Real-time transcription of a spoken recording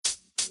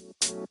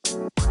Yo!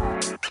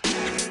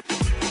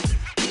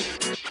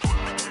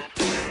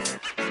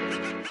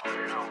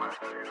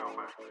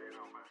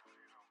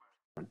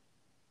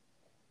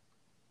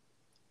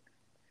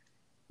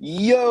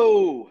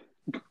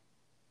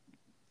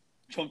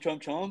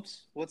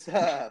 Chumps. What's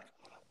up?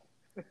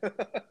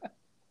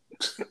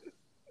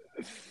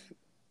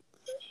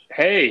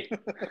 Hey.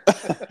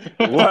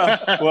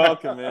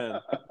 Welcome in.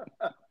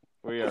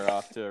 We are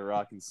off to a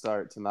rocking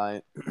start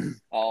tonight.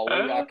 Oh,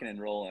 we're rocking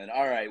and rolling.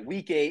 All right,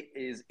 week 8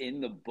 is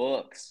in the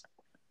books.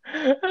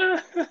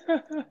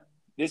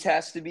 This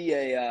has to be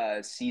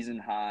a season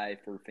high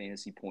for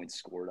fantasy points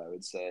scored, I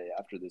would say,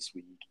 after this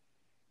week.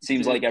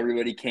 Seems like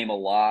everybody came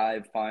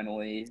alive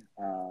finally.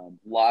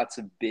 Lots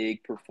of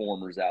big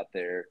performers out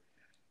there,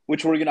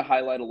 which we're going to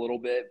highlight a little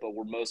bit, but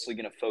we're mostly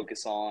going to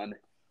focus on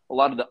a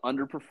lot of the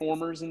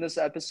underperformers in this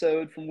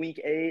episode from week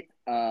 8.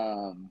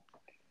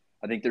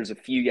 I think there's a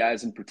few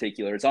guys in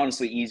particular. It's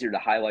honestly easier to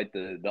highlight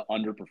the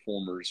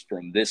underperformers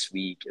from this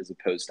week as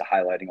opposed to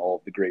highlighting all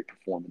of the great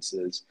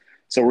performances.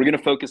 So we're going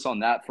to focus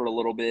on that for a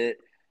little bit.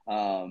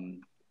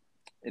 In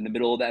the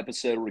middle of the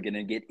episode, we're going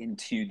to get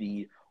into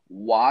the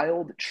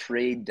wild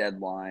trade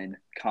deadline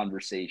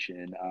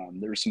conversation.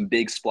 There were some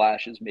big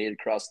splashes made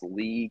across the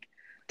league.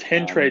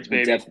 10 trades,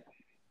 baby.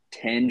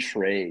 10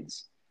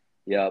 trades.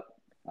 Yep.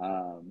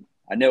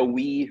 I know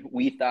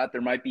we thought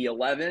there might be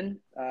 11.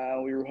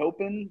 We were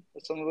hoping,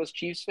 some of us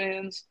Chiefs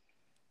fans,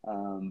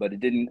 but it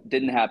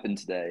didn't happen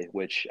today.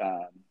 Which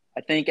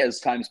I think as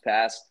time's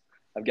passed,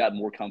 I've gotten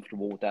more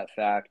comfortable with that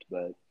fact.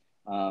 But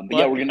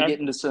yeah, we're gonna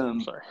get into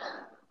some.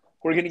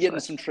 We're gonna get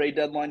into some trade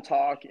deadline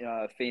talk,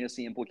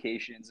 fantasy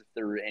implications if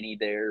there are any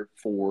there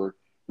for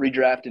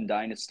redraft and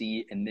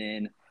dynasty, and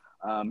then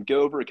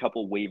go over a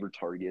couple waiver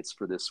targets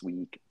for this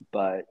week.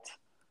 But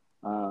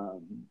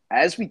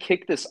as we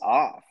kick this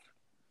off,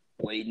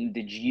 Layton,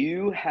 did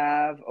you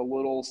have a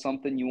little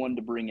something you wanted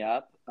to bring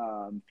up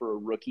for a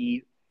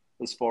rookie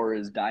as far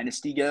as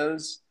dynasty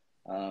goes?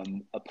 A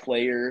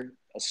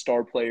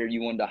star player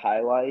you wanted to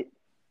highlight?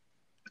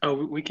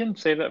 Oh, we can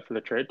save that for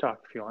the trade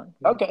talk if you want.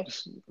 Okay.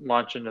 Just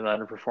launch into the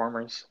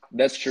underperformers.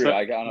 That's true. So,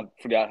 I kind of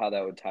forgot how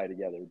that would tie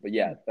together. But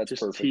yeah, that's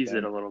just perfect. Just tease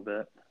it a little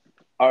bit.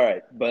 All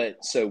right.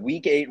 But so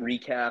week 8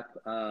 recap.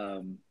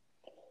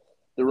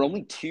 There were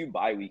only 2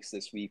 bye weeks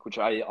this week, which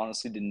I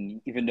honestly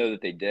didn't even know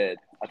that they did.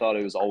 I thought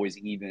it was always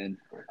even,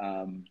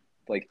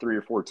 like 3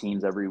 or 4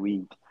 teams every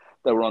week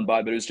that were on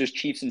bye. But it was just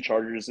Chiefs and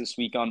Chargers this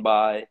week on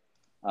bye.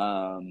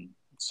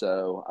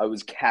 So I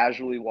was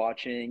casually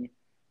watching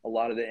a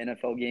lot of the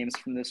NFL games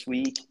from this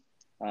week.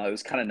 It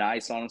was kind of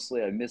nice,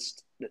 honestly. I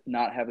missed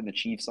not having the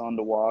Chiefs on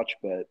to watch,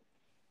 but it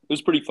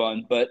was pretty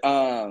fun. But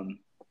I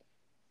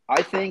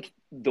think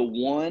the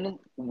one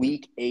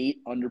week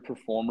 8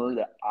 underperformer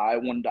that I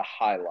wanted to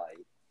highlight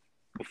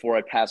before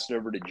I pass it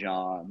over to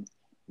John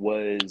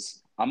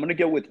was I'm going to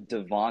go with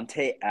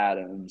Davante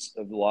Adams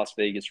of the Las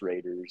Vegas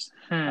Raiders.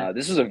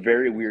 This was a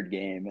very weird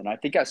game, and I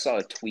think I saw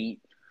a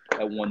tweet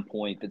at one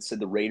point that said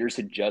the Raiders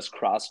had just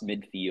crossed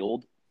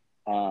midfield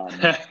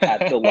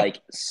at the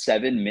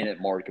 7-minute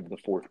mark of the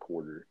fourth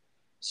quarter.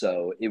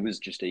 So it was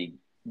just a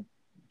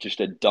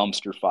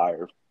dumpster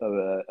fire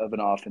of an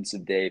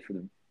offensive day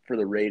for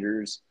the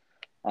Raiders.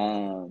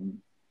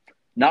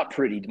 Not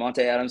pretty.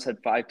 Davante Adams had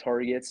 5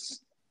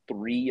 targets,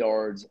 3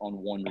 yards on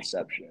 1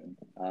 reception.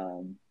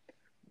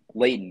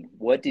 Layton,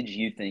 what did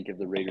you think of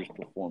the Raiders'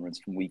 performance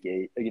from week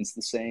 8 against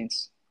the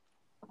Saints?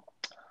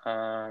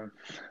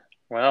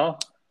 Well,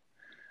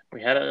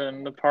 we had it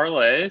in the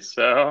parlay,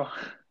 so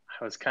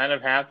I was kind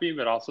of happy,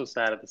 but also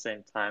sad at the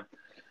same time.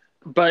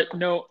 But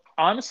no,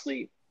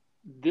 honestly,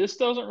 this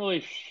doesn't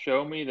really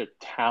show me the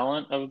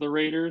talent of the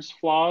Raiders'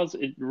 flaws.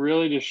 It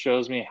really just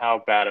shows me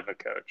how bad of a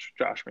coach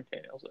Josh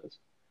McDaniels is.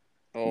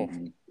 Oh.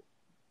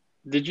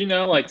 Did you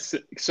know,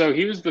 so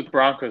he was the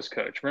Broncos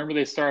coach. Remember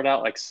they started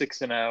out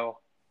 6-0,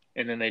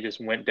 and then they just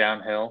went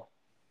downhill?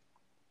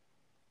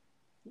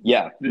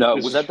 Yeah. No,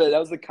 that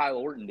was the Kyle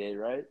Orton day,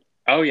 right?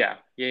 Oh, yeah.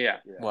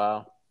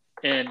 Wow.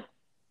 And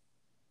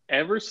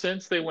ever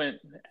since they went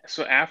 –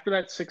 so after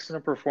that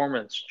 6-0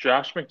 performance,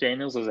 Josh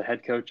McDaniels as a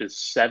head coach is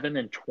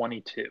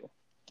 7-22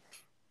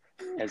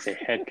 as a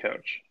head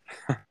coach.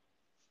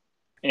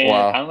 And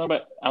wow. I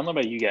don't know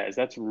about you guys.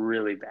 That's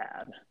really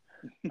bad.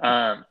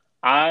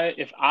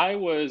 If I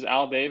was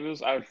Al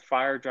Davis, I would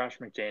fire Josh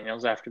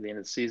McDaniels after the end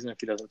of the season if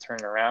he doesn't turn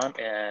it around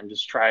and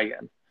just try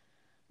again.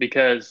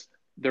 Because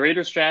the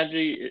Raiders'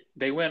 strategy,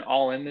 they went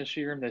all in this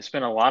year. They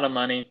spent a lot of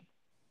money,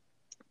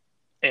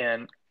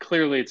 and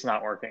clearly it's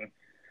not working.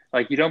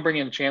 You don't bring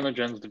in Chandler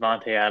Jones,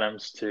 Davante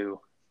Adams to,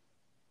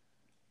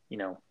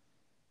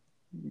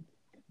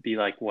 be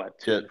what?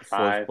 Get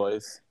 4th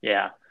place.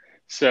 Yeah.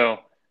 So,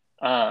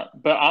 but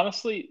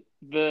honestly,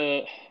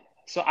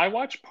 so I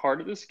watched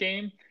part of this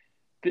game.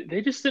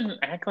 They just didn't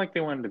act like they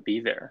wanted to be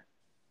there.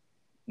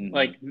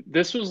 Mm-hmm.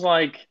 This was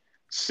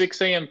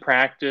 6 a.m.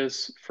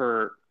 practice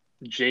for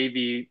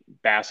JV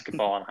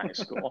basketball in high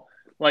school.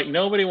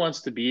 Nobody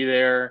wants to be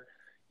there.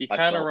 You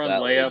kind of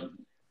run layup.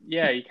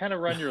 Yeah, you kind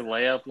of run your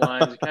layup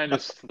lines. You kind of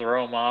just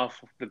throw them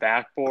off the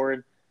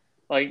backboard.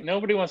 Like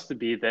nobody wants to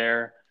be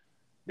there.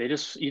 You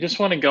just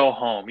want to go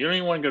home. You don't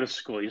even want to go to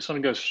school. You just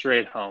want to go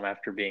straight home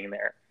after being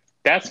there.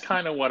 That's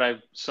kind of what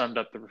I've summed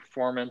up the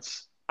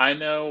performance. I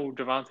know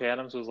Davante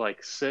Adams was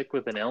like sick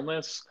with an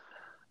illness.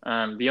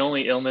 The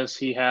only illness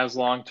he has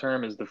long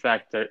term is the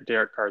fact that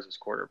Derek Carr is his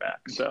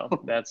quarterback. So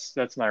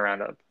that's my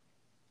roundup.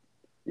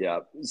 Yeah.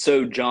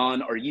 So,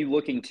 John, are you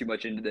looking too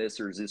much into this,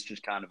 or is this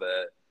just kind of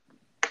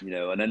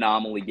an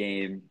anomaly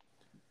game?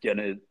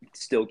 Gonna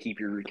still keep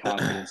your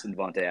confidence in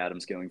Davante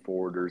Adams going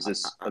forward, or is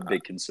this a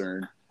big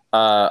concern?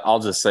 I'll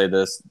just say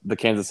this: the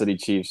Kansas City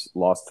Chiefs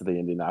lost to the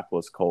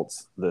Indianapolis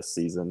Colts this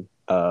season.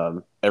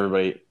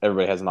 Everybody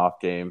has an off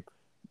game.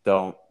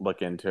 Don't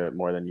look into it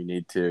more than you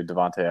need to.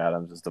 Davante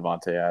Adams is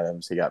Davante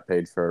Adams. He got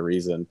paid for a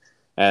reason.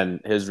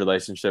 And his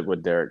relationship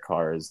with Derek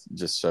Carr is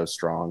just so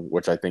strong,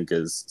 which I think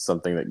is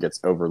something that gets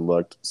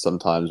overlooked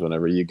sometimes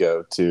whenever you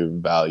go to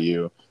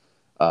value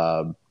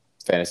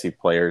fantasy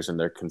players and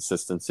their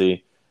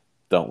consistency.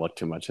 Don't look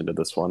too much into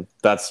this one.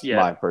 That's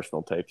my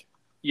personal take.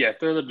 Yeah,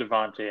 throw the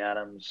Davante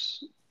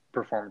Adams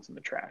performance in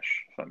the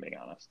trash, if I'm being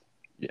honest.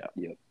 Yeah.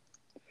 Yep.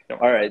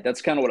 All right,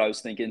 that's kind of what I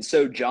was thinking.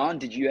 So, John,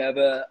 did you have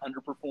a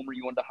underperformer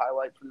you wanted to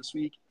highlight for this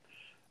week?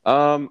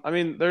 I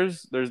mean,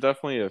 there's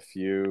definitely a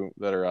few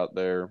that are out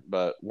there,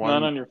 but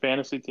none on your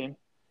fantasy team.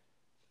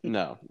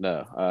 No.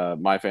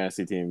 My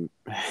fantasy team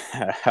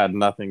had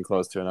nothing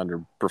close to an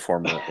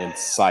underperformer in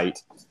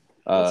sight.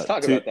 Let's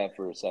talk about that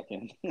for a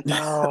second.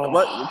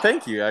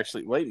 Thank you,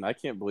 actually, Leighton. I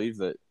can't believe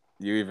that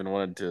you even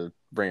wanted to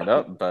bring it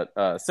up, but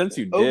since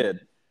you did,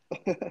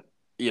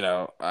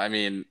 I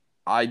mean,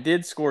 I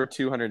did score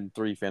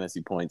 203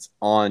 fantasy points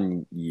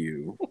on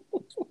you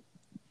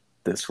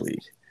this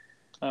week.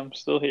 I'm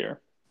still here.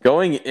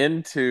 Going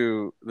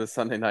into the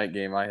Sunday night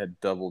game, I had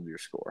doubled your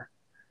score.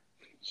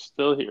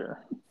 Still here.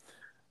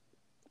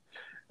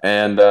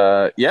 And,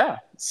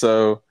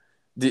 so,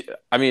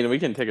 I mean, we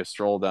can take a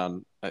stroll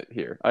down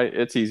here.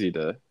 It's easy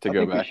to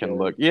go back and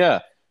look. Yeah,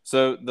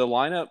 so the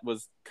lineup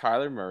was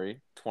Kyler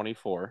Murray,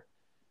 24,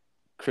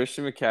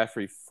 Christian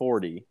McCaffrey,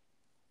 40,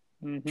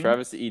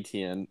 Travis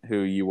Etienne, who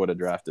you would have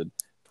drafted,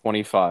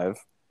 25.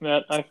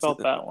 I felt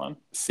that one.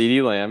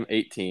 CeeDee Lamb,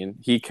 18.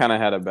 He kind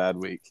of had a bad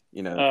week.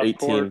 18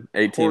 poor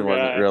wasn't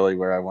guy. really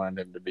where I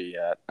wanted him to be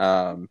at.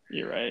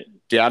 You're right.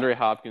 DeAndre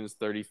Hopkins,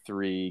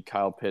 33.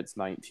 Kyle Pitts,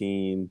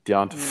 19.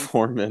 Deonta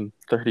Foreman,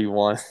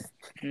 31.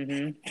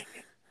 Mm-hmm.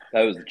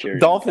 That was the cherry.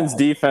 Dolphins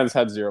defense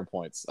had 0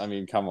 points. I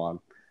mean, come on.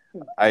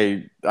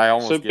 I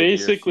almost so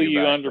basically you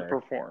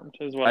underperformed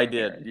is what I I'm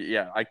did. hearing.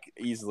 Yeah, I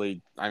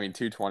easily. I mean,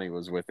 220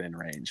 was within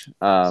range.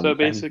 So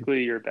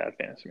basically, you're a bad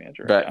fantasy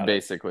manager.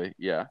 Basically,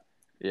 yeah.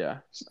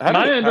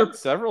 Had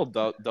several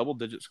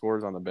double-digit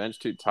scores on the bench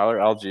too. Tyler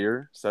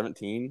Algier,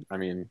 17. I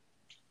mean,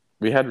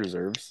 we had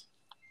reserves,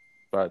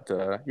 but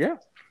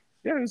it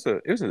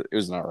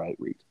was an all right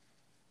week.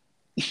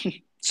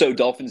 So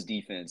Dolphins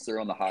defense, they're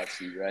on the hot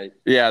seat, right?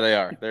 Yeah, they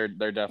are. They're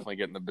definitely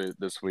getting the boot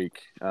this week.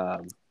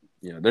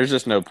 There's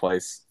just no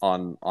place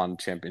on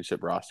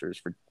championship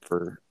rosters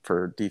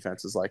for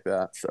defenses like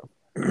that. So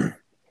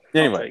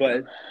anyway,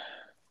 but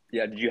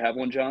yeah, did you have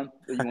one, John,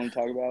 that you want to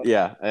talk about?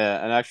 Yeah,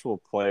 an actual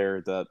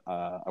player that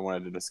I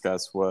wanted to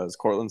discuss was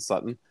Courtland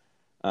Sutton.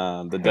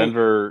 The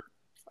Denver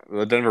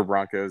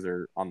Broncos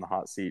are on the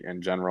hot seat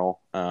in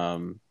general,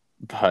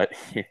 but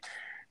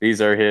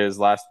these are his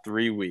last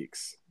 3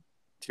 weeks.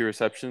 2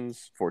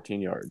 receptions,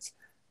 14 yards.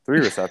 3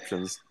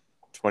 receptions,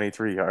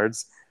 23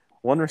 yards.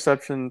 1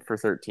 reception for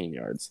 13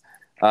 yards.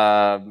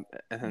 And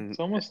it's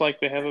almost like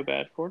they have a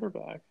bad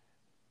quarterback.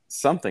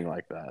 Something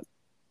like that.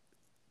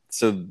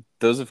 So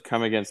those have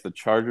come against the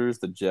Chargers,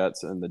 the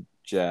Jets, and the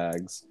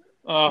Jags,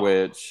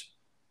 which,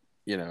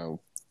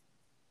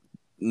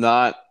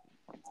 not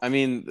 – I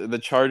mean, the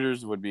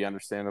Chargers would be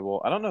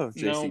understandable. I don't know if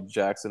J.C.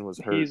 Jackson was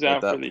hurt he's at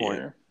out that for the point.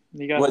 Year.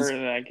 He got hurt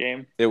in that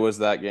game. It was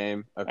that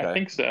game? Okay. I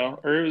think so.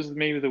 Or it was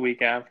maybe the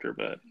week after,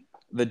 but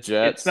the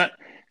Jets.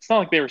 It's not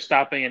like they were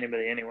stopping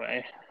anybody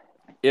anyway.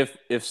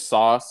 If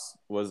Sauce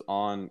was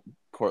on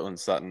Courtland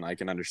Sutton, I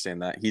can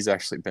understand that. He's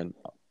actually been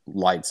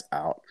lights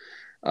out.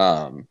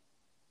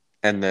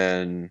 And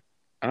then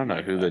I don't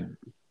know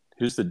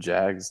who's the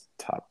Jags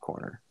top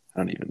corner. I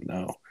don't even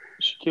know.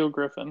 Shaquille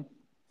Griffin.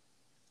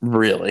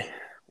 Really?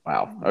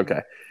 Wow.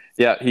 Okay.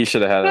 Yeah, he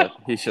should have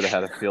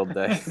had a field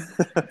day.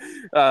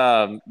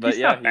 But he's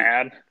not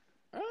bad.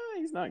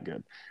 He's not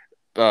good.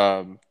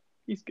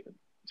 He's good.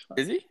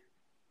 Is he?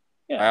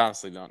 Yeah. I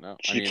honestly don't know.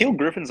 Shaquille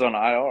Griffin's on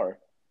IR.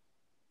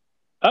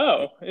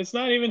 Oh, it's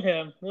not even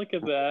him. Look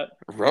at that.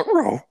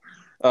 Ruh-roh.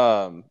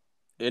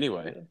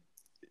 Anyway,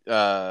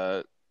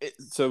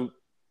 so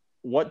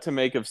what to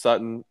make of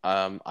Sutton?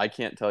 I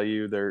can't tell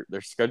you. Their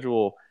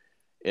schedule,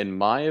 in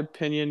my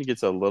opinion,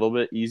 gets a little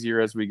bit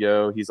easier as we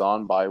go. He's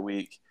on bye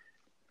week.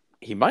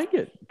 He might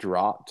get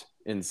dropped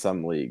in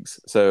some leagues.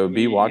 So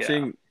be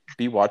watching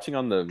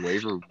on the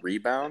waiver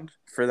rebound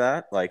for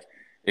that. Like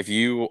if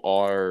you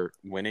are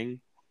winning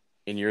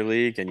in your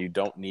league and you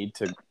don't need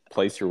to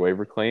place your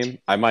waiver claim,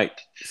 I might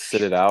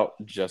sit it out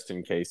just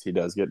in case he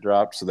does get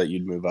dropped so that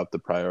you'd move up the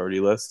priority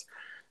list.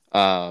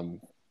 Because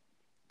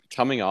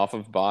coming off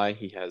of bye,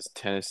 he has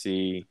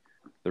Tennessee,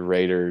 the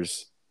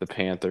Raiders, the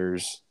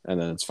Panthers, and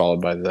then it's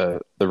followed by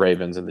the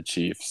Ravens and the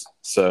Chiefs.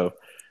 So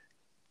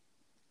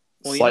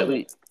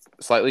Well,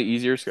 slightly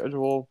easier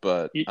schedule,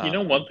 but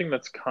one thing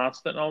that's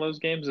constant in all those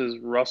games is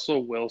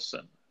Russell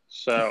Wilson.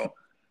 So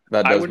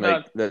that I does would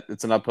make that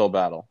it's an uphill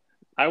battle.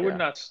 I would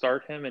not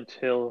start him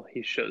until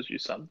he shows you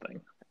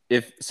something.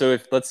 If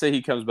let's say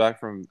he comes back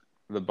from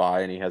the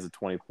bye and he has a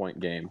 20-point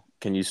game,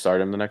 can you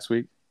start him the next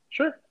week?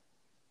 Sure.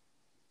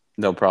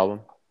 No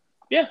problem.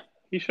 Yeah,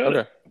 he should.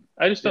 Okay.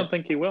 I just don't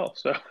think he will.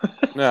 So.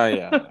 No,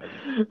 yeah.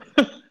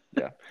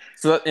 Yeah.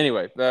 So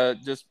anyway,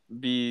 just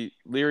be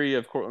leery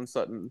of Courtland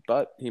Sutton,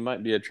 but he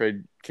might be a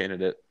trade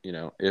candidate.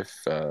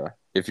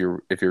 If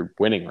you're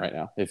winning right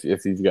now,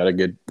 if you've got a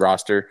good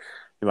roster,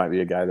 he might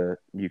be a guy that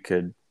you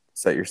could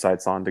set your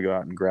sights on to go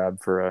out and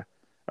grab for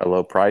a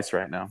low price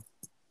right now.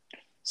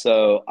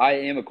 So I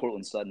am a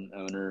Courtland Sutton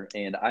owner,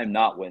 and I'm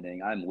not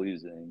winning. I'm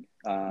losing.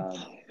 I'm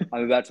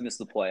about to miss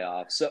the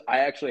playoffs. So I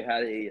actually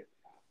had a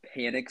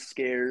panic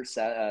scare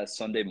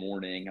Sunday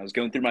morning. I was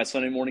going through my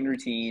Sunday morning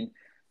routine,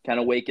 kind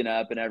of waking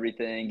up and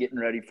everything, getting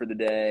ready for the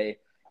day.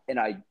 And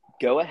I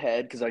go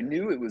ahead, because I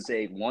knew it was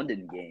a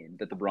London game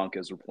that the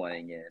Broncos were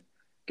playing in.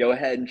 Go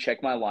ahead and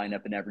check my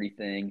lineup and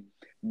everything.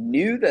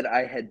 Knew that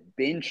I had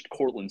binged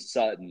Courtland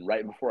Sutton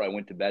right before I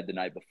went to bed the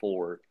night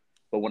before.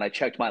 But when I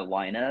checked my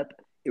lineup,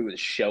 it was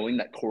showing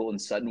that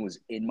Courtland Sutton was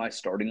in my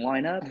starting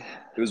lineup.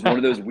 It was one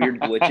of those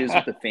weird glitches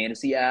with the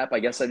fantasy app. I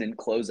guess I didn't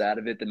close out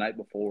of it the night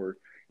before.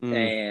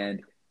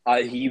 And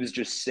he was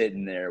just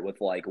sitting there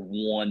with like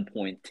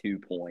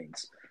 1.2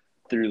 points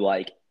through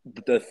like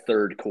the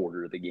third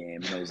quarter of the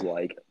game. And I was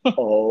like,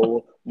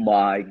 oh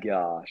my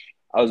gosh.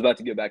 I was about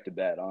to go back to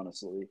bed,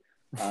 honestly.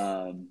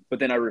 But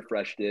then I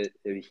refreshed it.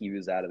 He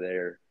was out of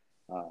there.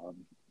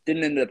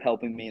 Didn't end up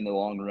helping me in the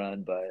long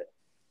run, but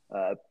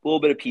a little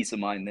bit of peace of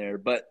mind there.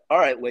 But all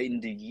right, Leighton,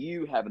 do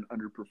you have an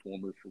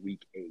underperformer for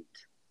week 8?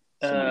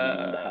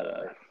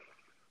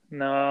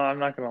 No, I'm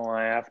not going to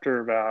lie.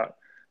 After about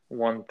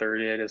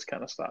 1:30, I just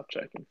kind of stopped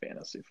checking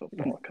fantasy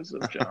football because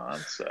of John.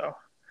 So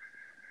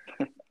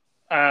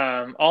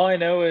all I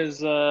know is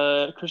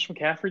Christian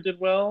McCaffrey did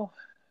well.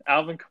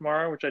 Alvin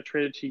Kamara, which I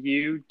traded to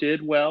you,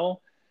 did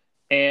well.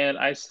 And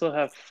I still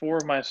have 4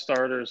 of my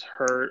starters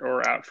hurt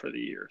or out for the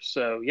year.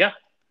 So, yeah,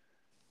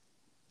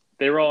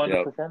 they were all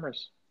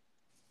underperformers.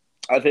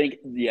 I think,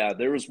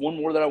 there was one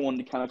more that I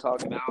wanted to kind of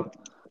talk about.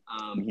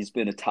 He's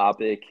been a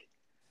topic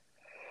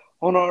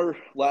on our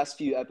last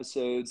few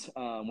episodes.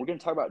 We're going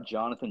to talk about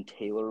Jonathan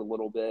Taylor a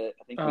little bit.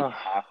 I think we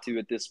have to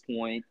at this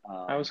point.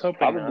 I was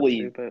hoping not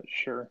to, but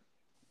sure.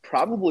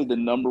 Probably the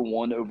number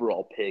 1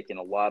 overall pick in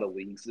a lot of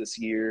leagues this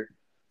year.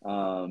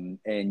 And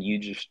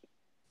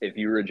if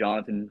you were a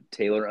Jonathan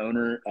Taylor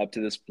owner up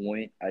to this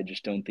point, I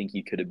just don't think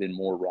you could have been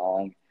more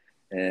wrong.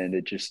 And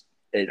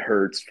it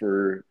hurts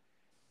for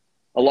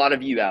a lot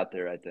of you out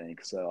there, I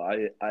think. So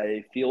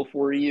I feel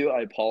for you.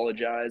 I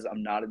apologize.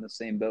 I'm not in the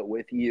same boat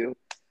with you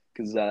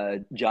because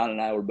John and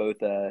I were both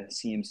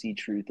CMC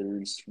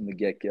truthers from the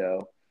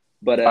get-go.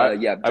 But I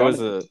was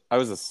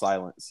a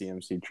silent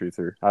CMC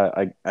truther.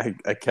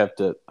 I kept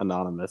it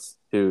anonymous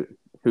who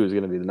was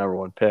going to be the number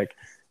 1 pick,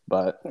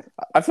 but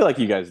I feel like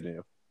you guys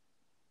knew.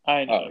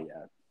 I know.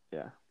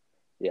 Oh,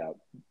 yeah.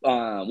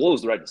 Well, it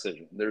was the right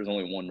decision. There was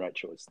only one right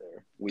choice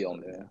there. We all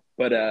knew.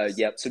 But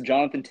so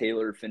Jonathan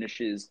Taylor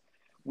finishes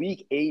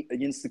week 8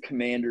 against the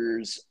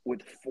Commanders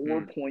with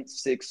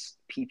 4.6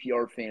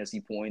 PPR fantasy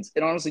points.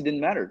 It honestly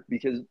didn't matter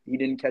because he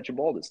didn't catch a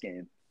ball this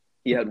game.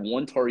 He had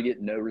 1 target,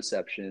 no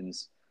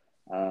receptions,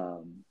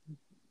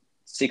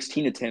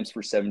 16 attempts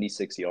for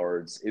 76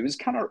 yards.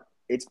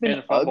 It's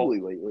been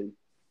ugly lately.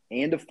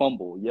 And a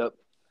fumble, yep.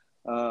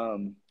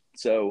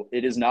 So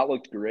it has not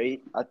looked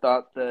great. I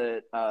thought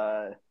that,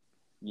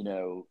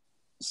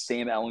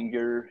 Sam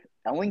Ellinger,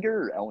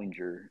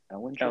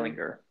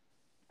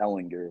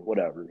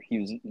 whatever.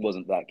 He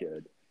wasn't that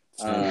good.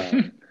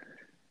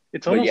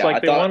 It's almost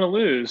like they want to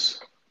lose.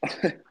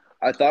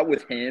 I thought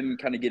with him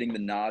kind of getting the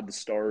nod to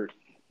start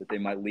that they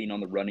might lean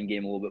on the running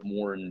game a little bit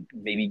more and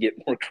maybe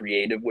get more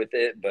creative with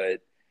it. But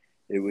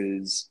it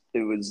was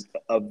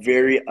a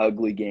very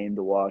ugly game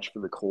to watch for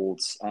the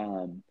Colts.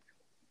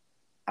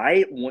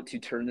 I want to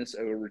turn this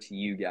over to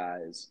you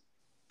guys.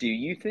 Do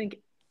you think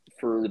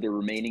for the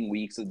remaining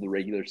weeks of the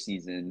regular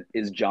season,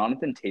 is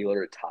Jonathan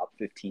Taylor a top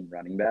 15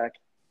 running back?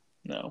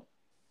 No.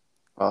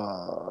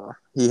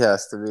 He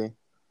has to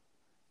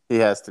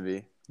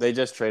be. They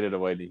just traded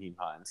away Naheem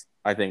Hines.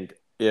 I think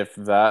if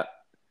that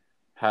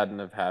hadn't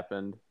have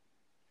happened,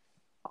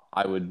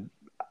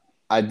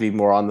 I'd be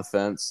more on the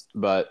fence,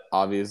 but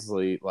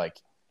obviously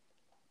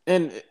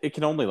and it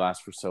can only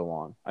last for so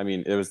long. I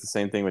mean, it was the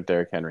same thing with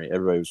Derrick Henry.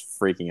 Everybody was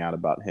freaking out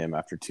about him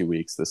after 2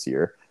 weeks this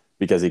year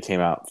because he came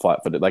out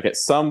flat-footed. At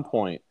some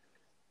point,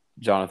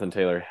 Jonathan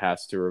Taylor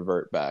has to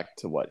revert back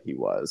to what he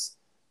was,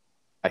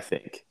 I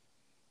think.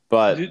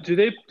 But do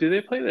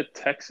they play the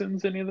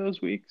Texans any of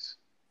those weeks?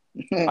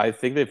 I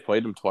think they've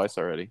played him twice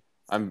already.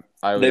 They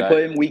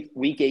play him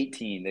week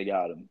 18. They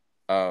got him.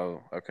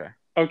 Oh, okay.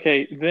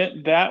 Okay,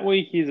 then that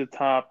week he's a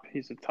top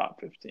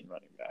 15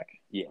 running back.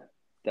 Yeah,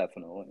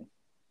 definitely.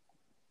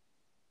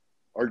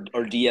 Our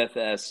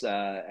DFS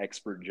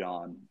expert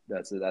John,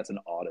 that's an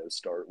auto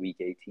start week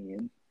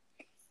 18.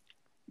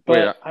 But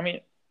Wait, I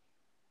mean,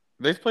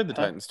 they've played the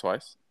Huh? Titans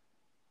twice.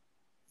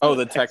 No, Oh,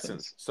 the the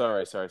Texans.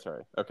 Sorry.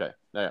 Okay,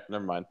 yeah,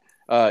 never mind.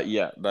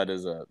 Yeah,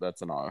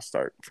 that's an auto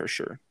start for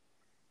sure.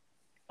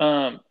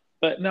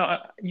 but no,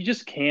 you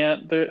just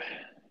can't. The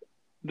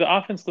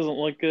offense doesn't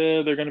look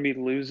good. They're going to be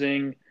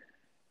losing.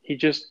 He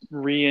just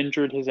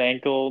re-injured his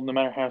ankle, no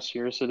matter how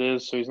serious it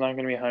is, so he's not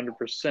going to be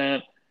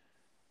 100%.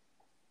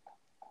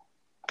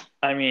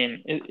 I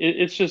mean,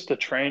 it's just a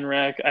train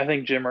wreck. I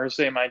think Jim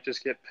Irsay might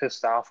just get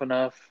pissed off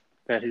enough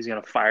that he's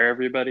going to fire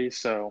everybody.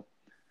 So,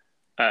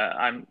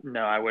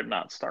 I would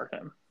not start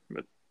him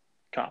with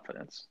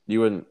confidence.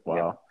 You wouldn't. Wow,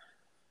 Yeah.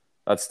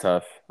 that's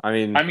tough. I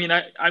mean, I mean,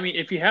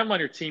 if you have him on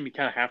your team, you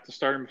kind of have to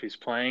start him if he's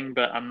playing.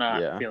 But I'm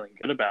not Yeah. feeling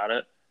good about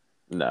it.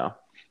 no,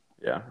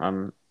 yeah,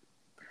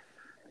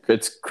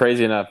 It's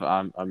crazy enough.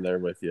 I'm there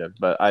with you,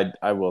 but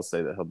I will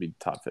say that he'll be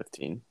top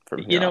 15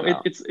 from here on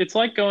out. It's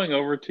like going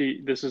over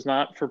to. This is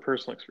not for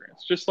personal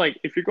experience. Just like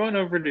if you're going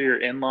over to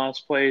your in-laws'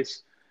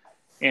 place,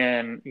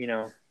 and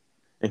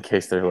In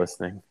case they're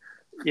listening.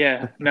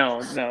 yeah,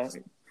 no.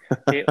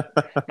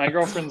 My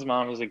girlfriend's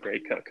mom is a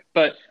great cook,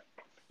 but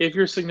if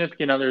your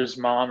significant other's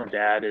mom or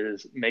dad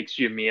makes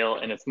you a meal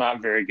and it's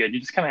not very good, you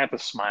just kind of have to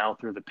smile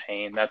through the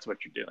pain. That's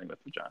what you're dealing with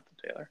Jonathan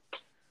Taylor.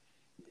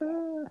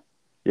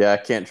 Yeah, I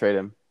can't trade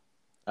him.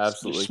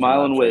 Absolutely, Just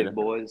smile and cannot trade wave, him.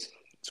 boys.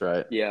 That's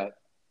right. Yeah,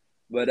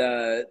 but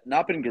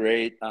not been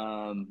great.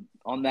 On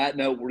that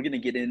note, we're gonna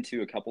get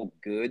into a couple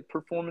good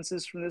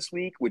performances from this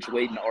week, which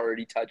Layden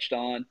already touched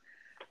on.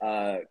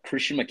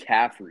 Christian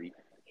McCaffrey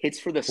hits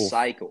for the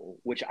cycle,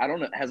 which I don't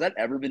know. Has that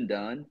ever been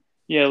done?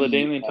 Yeah,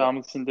 LaDainian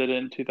Tomlinson did it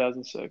in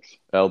 2006.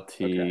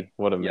 LT, Okay.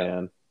 what a Yeah.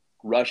 man.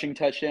 Rushing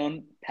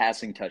touchdown,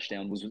 passing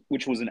touchdown,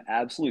 which was an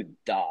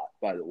absolute dot,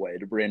 by the way,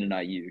 to Brandon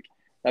Ayuk.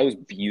 That was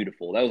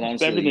beautiful. That was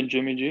honestly better than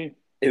Jimmy G.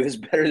 It was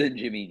better than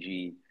Jimmy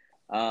G.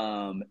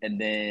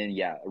 And then,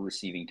 a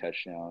receiving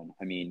touchdown.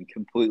 I mean,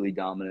 completely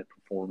dominant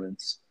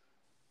performance.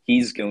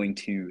 He's going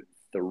to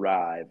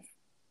thrive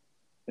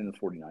in the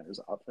 49ers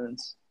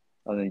offense.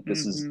 I think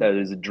that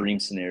is a dream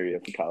scenario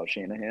for Kyle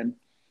Shanahan.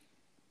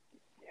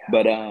 Yeah.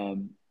 But,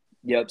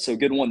 yep, so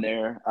good one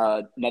there.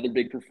 Another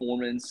big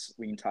performance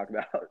we can talk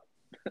about,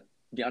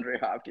 DeAndre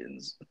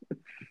Hopkins.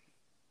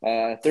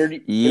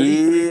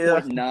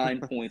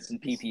 33.9 points in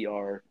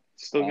PPR.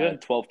 Still good.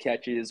 12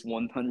 catches,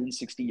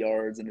 160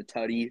 yards, and a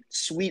tutty.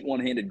 Sweet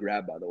one-handed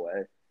grab, by the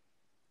way.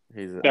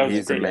 He's a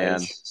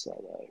man.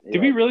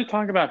 Did we really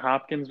talk about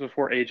Hopkins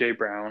before A.J.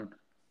 Brown?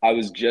 I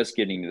was just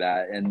getting to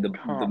that. And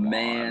the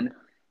man,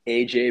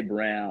 A.J.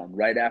 Brown,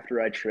 right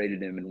after I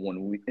traded him in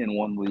one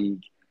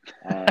league,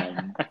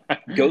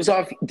 goes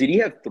off. Did he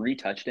have 3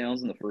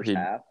 touchdowns in the first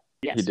half?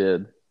 Yes. He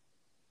did.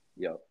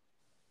 Yep.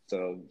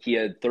 So he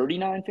had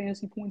 39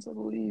 fantasy points, I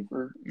believe,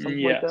 or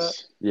something like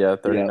that. Yeah,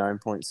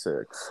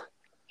 39.6.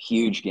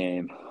 Huge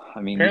game.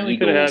 I mean, apparently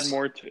could have had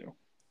more too.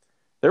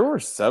 There were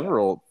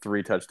several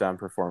 3-touchdown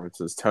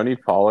performances. Tony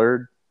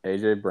Pollard,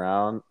 A.J.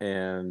 Brown,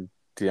 and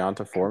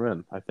Deonta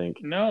Foreman, I think.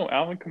 No,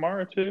 Alvin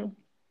Kamara too.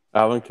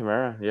 Alvin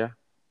Kamara, yeah.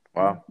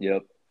 Wow.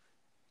 Yep.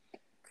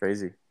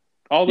 Crazy.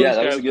 All those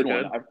that was a good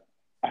one.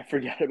 I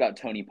forgot about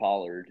Tony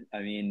Pollard. I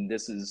mean,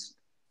 this is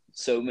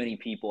so many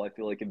people I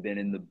feel like have been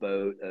in the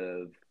boat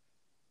of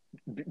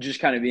just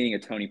kind of being a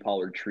Tony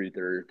Pollard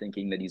truther,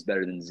 thinking that he's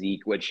better than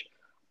Zeke, which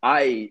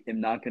I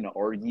am not going to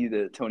argue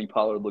that Tony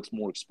Pollard looks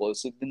more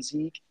explosive than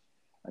Zeke.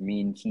 I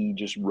mean, he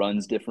just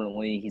runs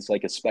differently. He's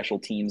like a special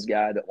teams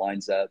guy that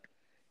lines up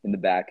in the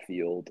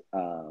backfield.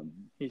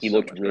 He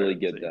looked really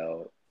good,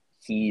 though.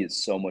 He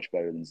is so much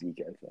better than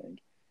Zeke, I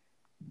think.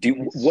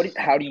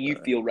 How do you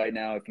feel right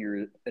now if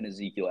you're an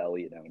Ezekiel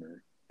Elliott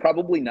owner?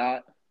 Probably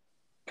not.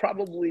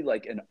 Probably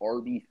like an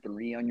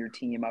RB3 on your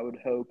team, I would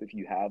hope, if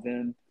you have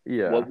him.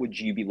 Yeah. What would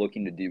you be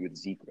looking to do with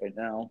Zeke right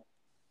now?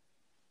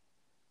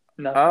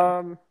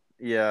 Nothing.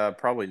 Yeah,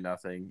 probably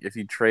nothing. If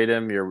you trade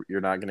him,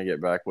 you're not going to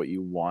get back what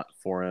you want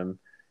for him,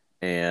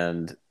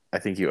 and I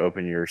think you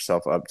open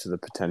yourself up to the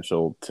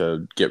potential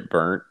to get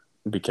burnt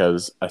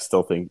because I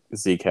still think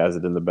Zeke has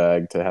it in the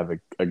bag to have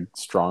a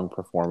strong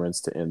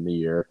performance to end the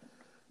year.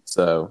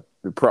 So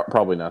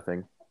probably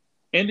nothing.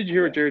 And did you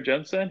hear what Jerry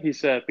Jones said? He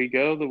said, "We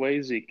go the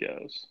way Zeke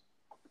goes,"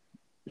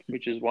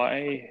 which is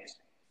why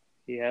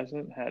he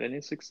hasn't had any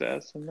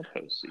success in the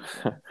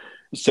postseason.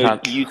 So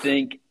do you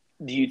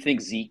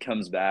think Zeke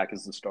comes back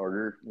as the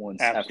starter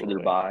after their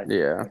bye?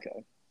 Yeah.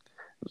 Okay.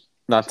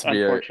 Not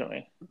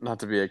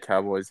to be a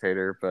Cowboys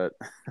hater, but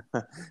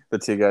the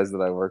 2 guys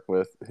that I work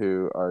with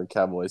who are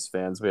Cowboys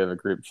fans, we have a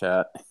group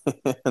chat,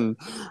 and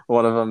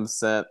one of them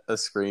sent a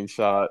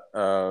screenshot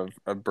of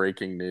a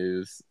breaking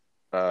news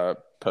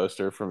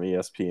poster from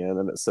ESPN,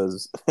 and it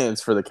says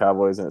it's for the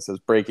Cowboys, and it says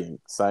breaking,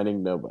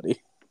 signing nobody.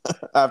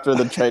 After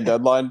the trade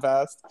deadline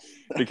passed,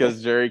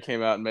 because Jerry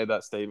came out and made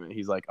that statement.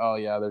 He's like, "Oh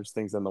yeah, there's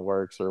things in the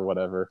works or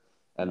whatever,"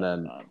 and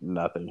then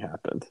nothing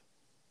happened.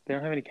 They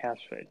don't have any cap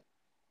space.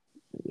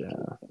 Yeah,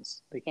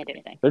 They can't do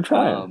anything. they're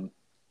trying.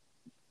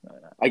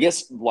 I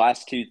guess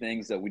last two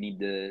things that we need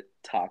to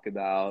talk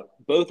about,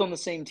 both on the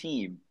same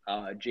team,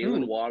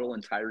 Jalen Ooh. Waddle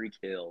and Tyreek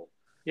Hill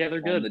Yeah, they're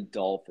on good. the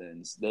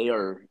Dolphins. They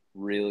are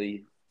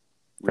really,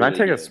 Can I really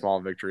take a good. small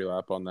victory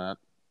lap on that?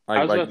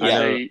 I was about to yeah.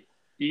 say,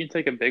 you can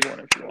take a big one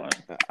if you want.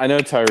 I know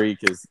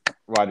Tyreek is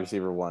wide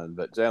receiver 1,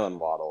 but Jalen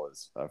Waddle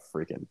is a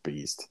freaking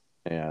beast.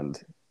 And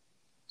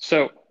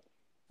So,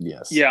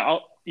 yes, yeah,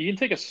 you can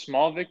take a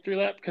small victory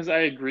lap because I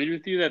agreed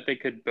with you that they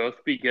could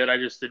both be good. I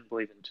just didn't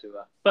believe in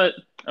Tua. But,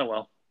 oh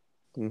well.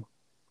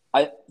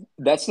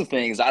 That's the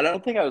thing is I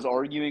don't think I was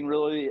arguing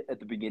really at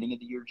the beginning of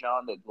the year,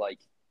 John, that like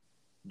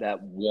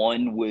that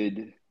one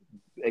would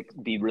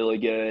be really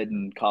good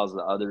and cause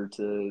the other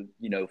to,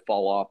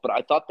 fall off. But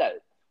I thought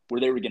that where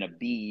they were going to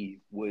be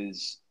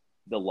was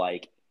the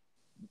like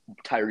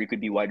Tyreek would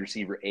be wide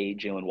receiver 8,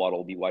 Jalen Waddle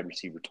would be wide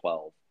receiver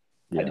 12.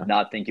 yeah. I did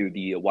not think it would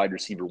be a wide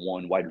receiver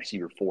 1, wide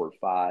receiver 4 or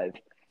 5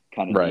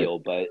 kind of Right. deal.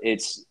 But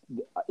it's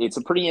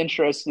a pretty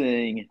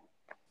interesting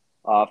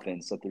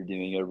offense that they're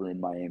doing over in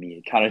Miami.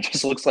 It kind of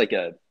just looks like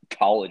a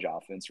college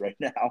offense right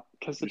now.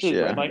 Because it Just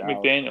is Yeah. Mike out.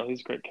 McDaniel. He's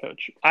a great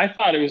coach. I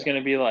thought it was going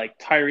to be like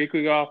Tyreek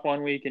would go off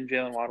one week and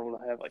Jalen Waddle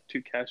would have like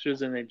 2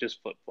 catches, and they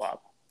just flip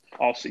flop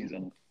all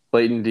season.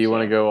 Clayton, do you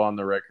want to So- go on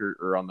the record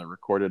or on the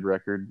recorded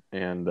record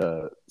and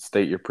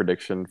state your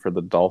prediction for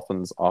the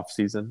Dolphins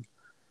offseason?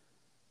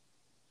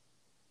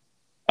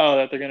 Oh,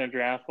 that they're going to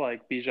draft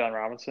like Bijan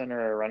Robinson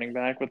or a running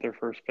back with their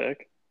first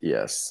pick?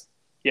 Yes.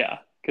 Yeah,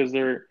 because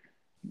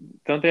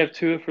don't they have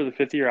Tua for the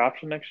 5th-year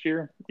option next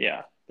year?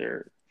 Yeah,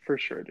 they're for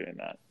sure doing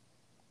that.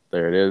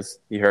 There it is.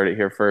 You heard it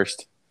here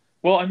first.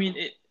 Well, I mean,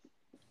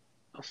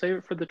 I'll save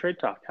it for the trade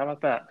talk. How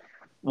about that?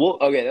 Well,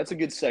 okay, that's a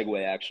good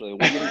segue, actually. We're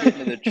going to get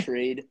into the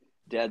trade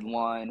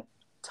deadline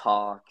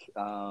talk.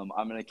 I'm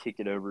going to kick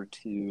it over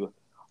to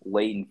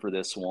Leighton for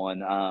this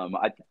one.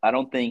 I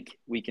don't think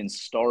we can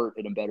start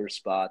in a better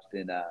spot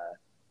than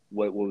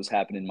what was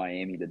happening in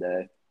Miami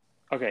today.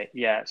 Okay,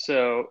 yeah.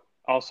 So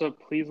also,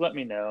 please let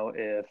me know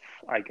if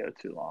I go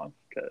too long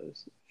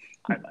because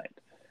I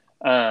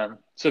might.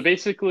 So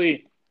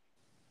basically,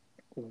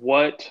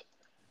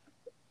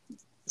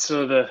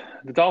 so the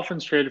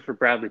Dolphins traded for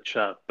Bradley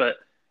Chubb, but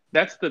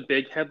that's the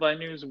big headline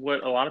news.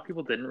 What a lot of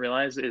people didn't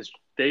realize is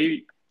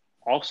they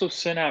also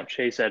sent out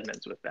Chase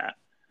Edmonds with that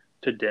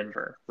to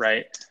Denver,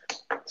 right?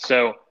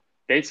 So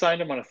they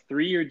signed him on a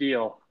 3-year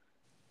deal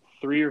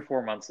 3 or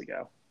 4 months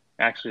ago.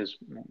 Actually,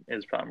 it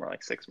was probably more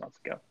like 6 months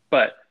ago.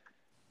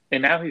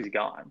 And now he's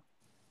gone,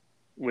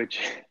 which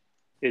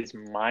is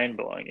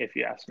mind-blowing if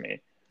you ask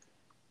me.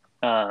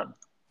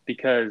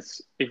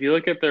 Because if you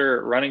look at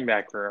their running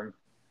back room,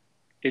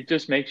 it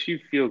just makes you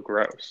feel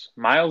gross.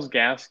 Myles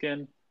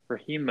Gaskin,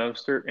 Raheem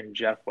Mostert, and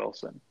Jeff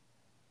Wilson.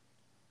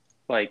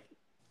 Like,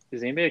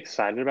 is anybody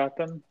excited about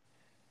them?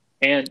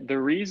 And the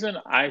reason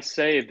I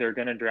say they're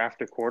going to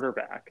draft a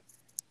quarterback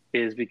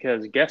is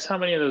because guess how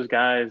many of those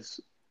guys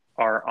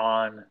are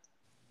on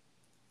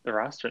the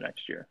roster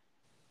next year?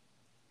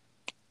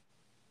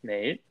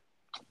 Nate?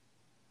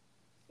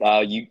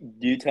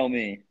 You tell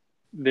me.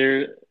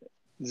 There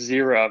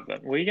 0 of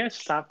them. Will you guys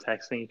stop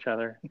texting each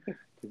other? You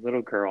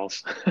little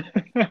girls.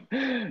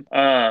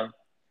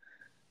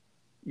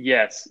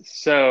 Yes.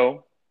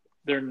 So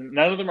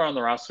none of them are on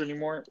the roster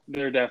anymore.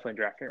 They're definitely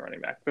drafting a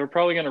running back. They're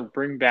probably going to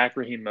bring back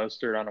Raheem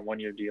Mostert on a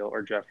 1-year deal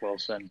or Jeff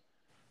Wilson.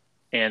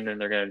 And then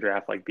they're going to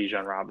draft like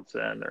Bijan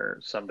Robinson or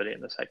somebody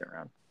in the 2nd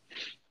round.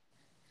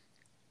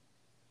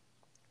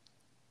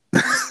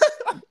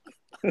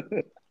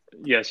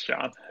 Yes,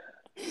 John.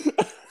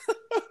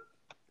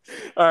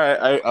 All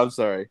right. I'm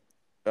sorry.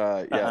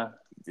 Yeah. Uh-huh.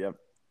 Yep.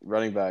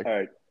 Running back. All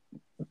right,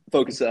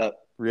 focus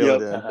up. Reel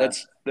it Yep, in. Uh-huh.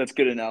 That's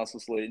good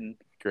analysis, Leighton.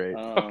 Great.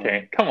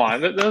 Okay, come on.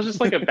 That was just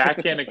like a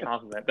backhanded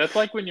compliment. That's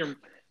like when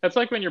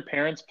your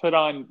parents put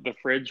on the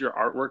fridge your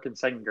artwork in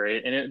 2nd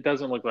grade and it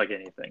doesn't look like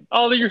anything.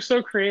 Oh, you're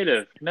so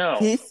creative. No.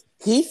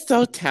 He's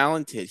so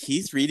talented.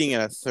 He's reading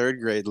at a 3rd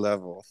grade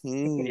level.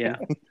 Yeah.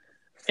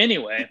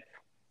 Anyway,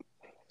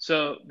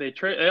 so they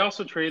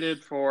also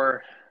traded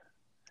for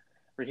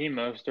Raheem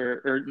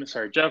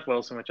Mostert, Jeff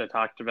Wilson, which I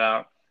talked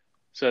about.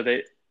 So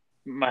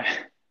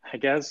I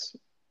guess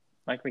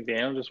Mike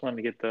McDaniel just wanted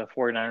to get the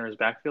 49ers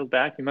backfield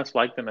back. He must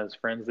like them as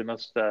friends. They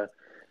must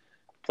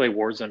play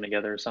Warzone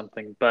together or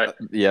something. But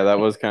yeah, that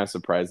was kind of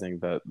surprising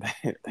that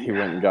they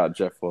went and got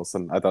Jeff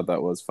Wilson. I thought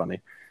that was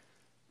funny.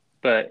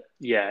 But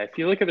yeah, if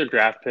you look at their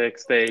draft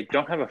picks, they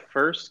don't have a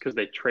first because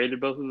they traded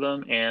both of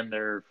them, and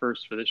their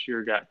first for this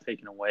year got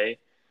taken away.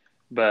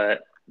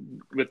 But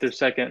with their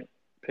 2nd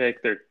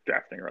pick, they're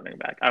drafting a running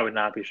back. I would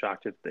not be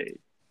shocked if they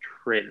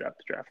traded up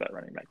to draft that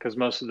running back because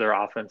most of their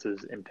offense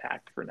is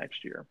intact for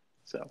next year.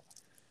 So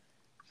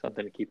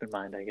something to keep in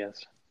mind, I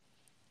guess,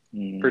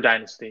 for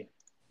Dynasty.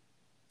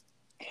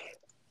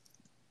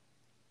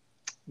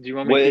 Do you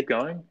want me to keep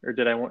going, or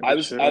did I want? I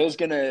was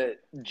gonna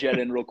jet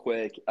in real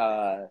quick.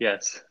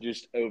 Yes.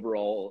 Just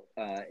overall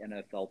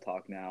NFL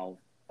talk now.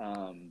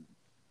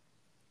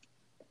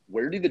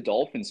 Where do the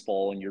Dolphins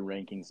fall in your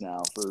rankings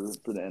now for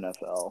the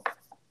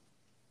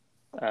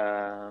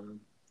NFL?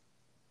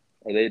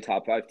 Are they a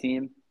top 5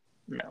 team?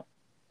 No.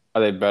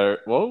 Are they better?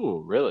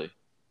 Whoa, really?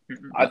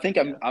 I think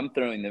I'm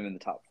throwing them in the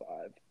top 5.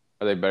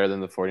 Are they better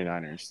than the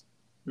 49ers?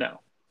 No.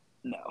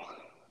 No.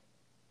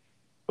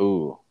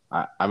 Ooh,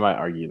 I might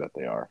argue that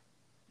they are.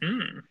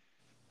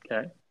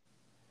 Okay.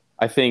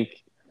 I think,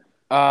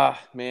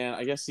 man,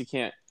 I guess you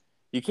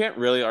can't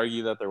really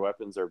argue that their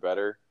weapons are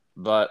better,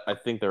 but I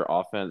think their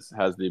offense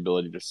has the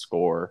ability to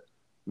score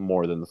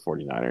more than the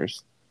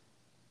 49ers.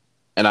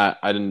 And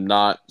I'm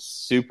not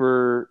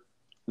super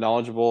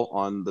knowledgeable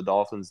on the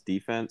Dolphins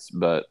defense,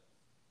 but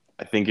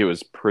I think it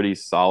was pretty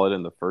solid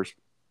in the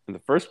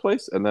first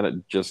place, and then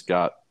it just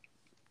got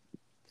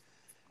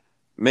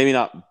maybe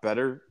not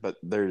better, but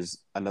there's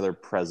another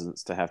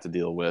presence to have to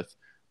deal with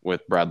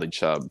Bradley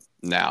Chubb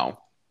now.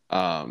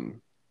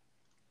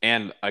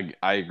 And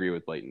I agree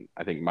with Leighton.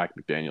 I think Mike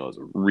McDaniel is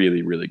a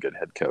really, really good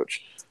head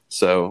coach.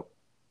 So,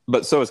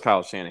 but so is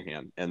Kyle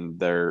Shanahan, and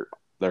their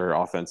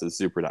offense is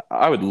super.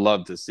 I would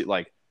love to see,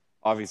 like,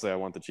 obviously I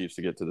want the Chiefs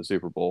to get to the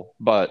Super Bowl,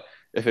 but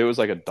if it was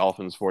like a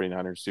Dolphins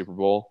 49ers Super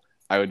Bowl,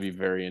 I would be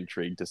very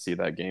intrigued to see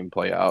that game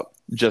play out,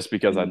 just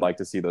because I'd like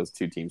to see those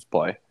two teams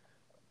play.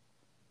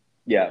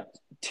 Yeah,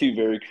 two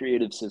very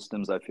creative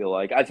systems, I feel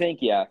like. I think,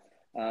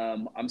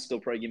 I'm still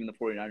probably giving the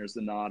 49ers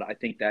the nod. I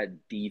think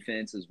that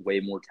defense is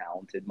way more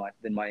talented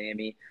than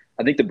Miami.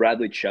 I think the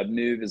Bradley Chubb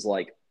move is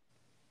like,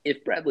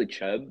 if Bradley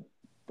Chubb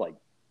like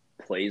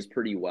plays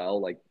pretty well,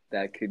 like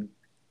that could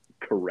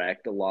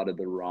correct a lot of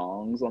the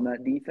wrongs on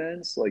that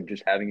defense. Like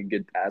just having a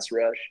good pass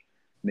rush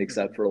makes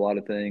up for a lot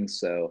of things.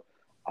 So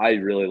I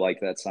really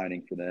like that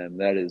signing for them.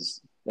 That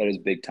is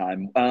big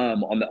time.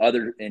 On the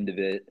other end of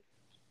it,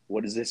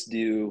 what does this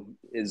do?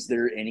 Is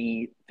there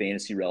any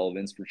fantasy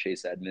relevance for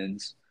Chase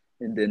Edmonds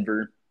in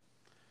Denver?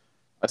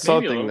 I saw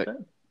Maybe a thing that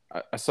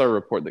bit. I saw a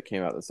report that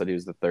came out that said he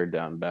was the third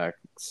down back.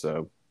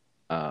 So,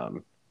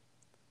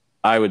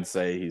 I would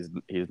say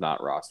he's not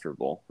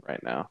rosterable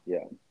right now.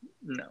 Yeah.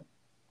 No.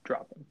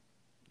 Drop him.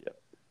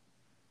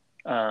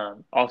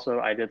 Yep. Also,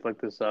 I did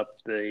look this up.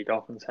 The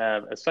Dolphins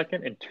have a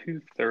second and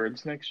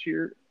 2/3 next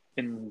year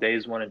in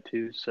days 1 and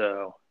 2,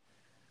 so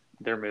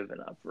they're moving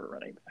up for a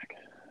running back.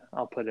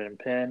 I'll put it in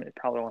pen. It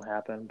probably won't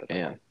happen, but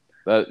Man,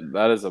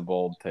 that is a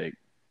bold take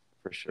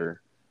for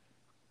sure.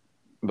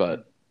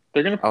 But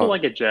they're gonna pull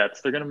like a Jets.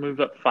 They're gonna move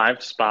up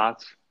 5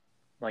 spots,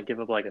 like give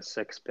up like a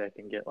 6th pick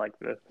and get like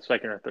the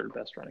second or third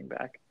best running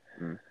back.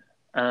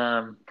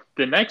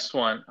 The next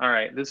one, all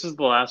right, this is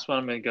the last one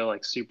I'm gonna go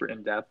like super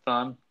in depth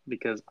on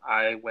because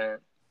I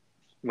went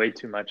way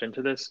too much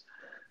into this.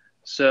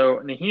 So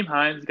Nyheim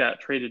Hines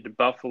got traded to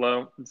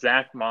Buffalo.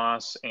 Zach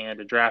Moss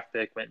and a draft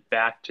pick went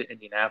back to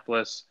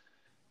Indianapolis.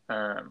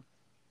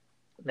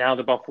 Now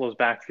the Buffalo's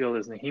backfield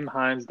is Nyheim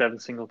Hines, Devin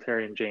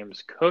Singletary, and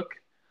James Cook.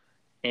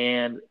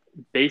 And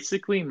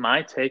basically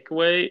my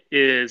takeaway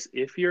is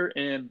if you're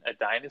in a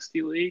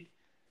dynasty league,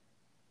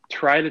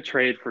 try to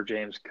trade for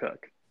James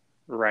Cook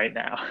right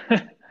now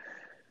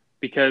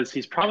because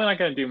he's probably not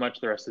going to do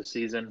much the rest of the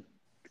season.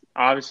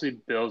 Obviously,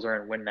 Bills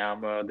are in win now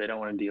mode. They don't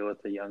want to deal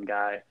with the young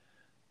guy.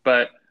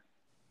 But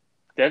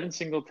Devin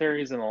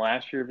Singletary is in the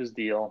last year of his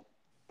deal.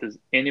 Does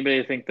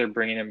anybody think they're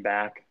bringing him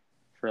back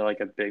for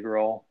like a big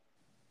role?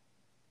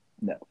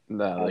 No,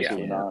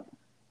 absolutely not.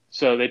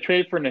 So they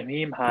traded for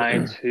Nyheim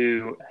Hines,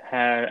 who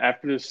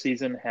after this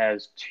season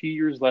has 2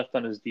 years left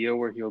on his deal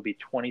where he'll be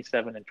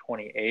 27 and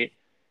 28.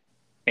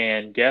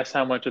 And guess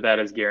how much of that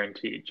is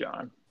guaranteed,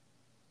 John?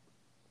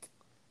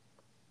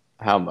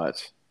 How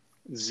much?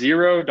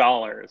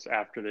 $0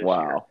 after this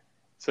year.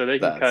 So they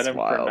can cut him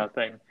wild. for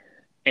nothing.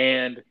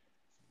 And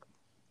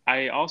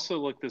I also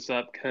looked this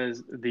up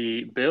because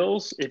the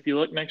Bills, if you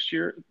look next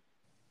year,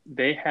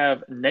 they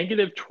have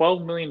negative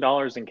 $12 million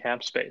in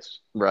cap space.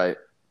 Right.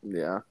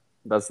 Yeah.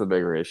 That's the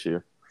bigger issue.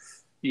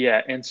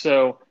 Yeah. And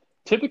so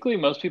typically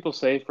most people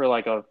say for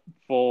like a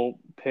full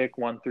pick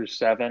 1 through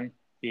 7,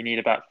 you need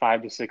about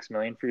 5 to 6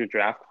 million for your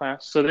draft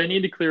class. So they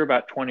need to clear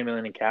about 20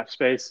 million in cap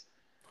space.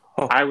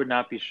 I would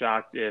not be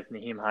shocked if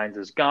Nyheim Hines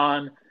is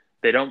gone.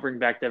 They don't bring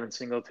back Devin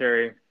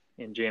Singletary,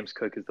 and James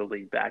Cook is the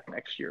lead back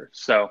next year.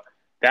 So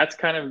that's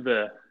kind of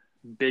the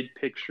big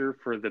picture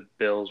for the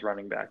Bills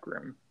running back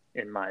room,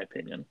 in my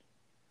opinion.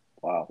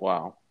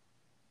 Wow.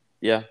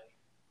 Yeah.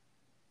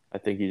 I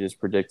think you just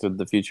predicted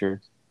the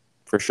future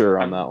for sure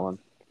on that one.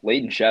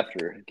 Leighton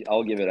Schefter,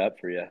 I'll give it up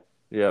for you.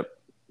 Yep.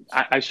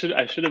 I should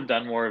have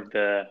done more of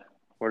the,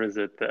 what is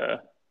it?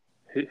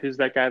 Who's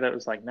that guy that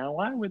was like, now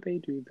why would they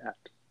do that?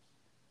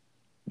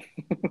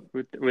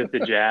 with the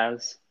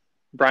Jazz,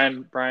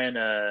 Brian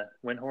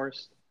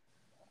Windhorst.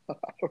 I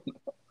don't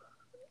know.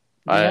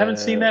 You haven't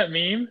seen that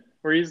meme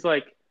where he's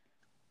like,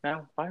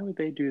 now why would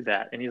they do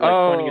that? And he's like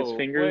pointing his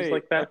fingers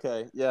like that.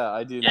 Okay, yeah,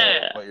 I do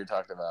know what you're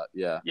talking about.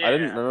 Yeah, I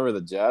didn't remember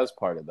the Jazz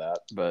part of that,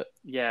 but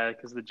yeah,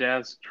 because the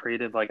Jazz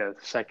traded like a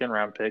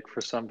 2nd-round pick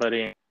for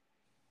somebody.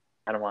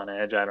 I don't want to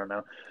edge. I don't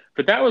know.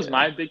 But that was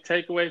my big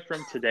takeaway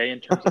from today in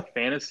terms of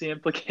fantasy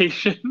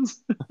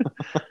implications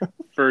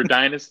for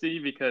Dynasty,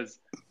 because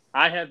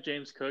I have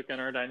James Cook in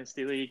our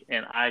Dynasty League,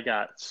 and I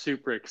got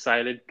super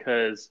excited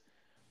because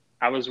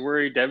I was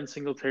worried Devin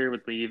Singletary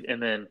would leave,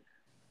 and then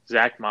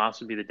Zach Moss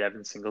would be the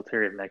Devin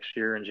Singletary of next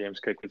year, and James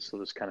Cook would still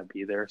just kind of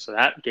be there. So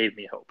that gave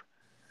me hope.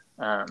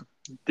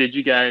 Did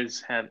you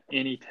guys have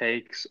any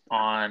takes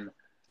on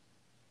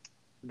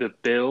the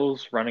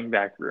Bills running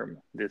back room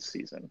this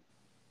season?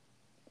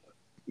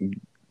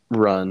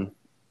 Run.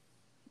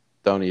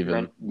 Don't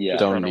even. Yeah.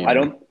 Don't even. I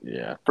don't.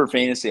 Yeah. For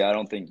fantasy, I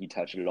don't think you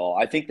touch it at all.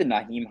 I think the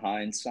Naheem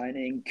Hines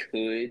signing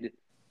could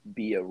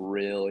be a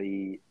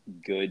really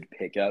good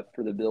pickup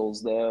for the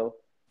Bills, though.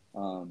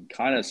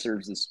 Kind of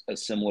serves a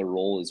similar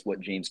role as what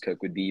James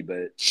Cook would be,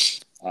 but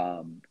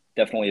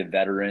definitely a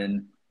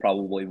veteran.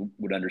 Probably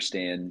would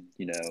understand,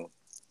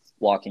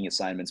 blocking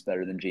assignments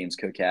better than James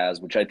Cook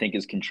has, which I think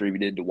has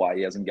contributed to why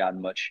he hasn't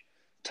gotten much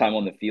time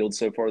on the field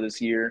so far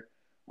this year.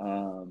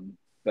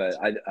 But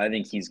I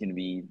think he's going to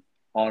be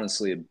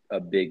honestly a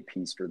big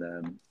piece for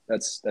them.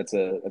 That's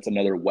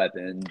another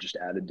weapon just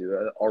added to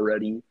an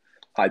already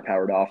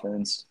high-powered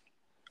offense.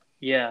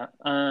 Yeah.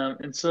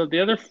 And so the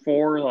other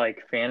four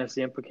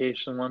fantasy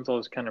implication ones I'll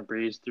just kind of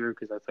breeze through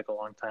because I took a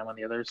long time on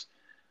the others.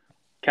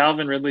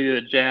 Calvin Ridley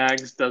to the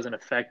Jags doesn't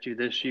affect you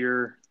this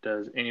year.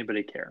 Does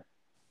anybody care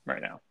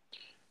right now?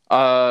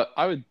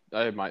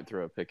 I might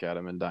throw a pick at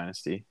him in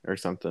Dynasty or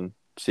something.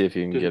 See if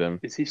you can get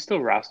him. Is he still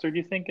rostered,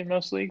 you think, in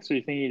most leagues, or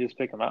you think you just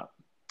pick him up?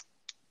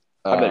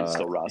 I bet he's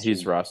still rostered.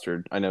 He's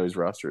rostered. I know he's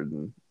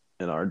rostered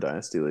in our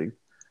Dynasty league.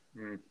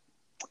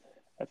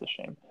 That's a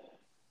shame.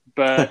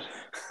 But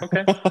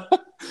okay.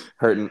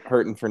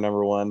 hurting for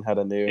number one. Had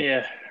a new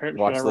hurting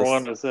for number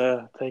one was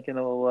taking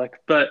a little luck.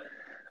 But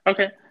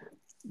okay.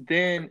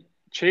 Then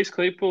Chase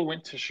Claypool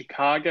went to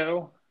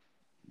Chicago.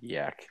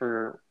 Yak.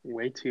 For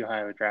way too high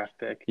of a draft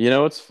pick. You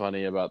know what's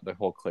funny about the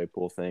whole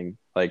Claypool thing?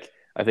 I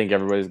think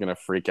everybody's gonna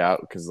freak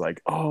out because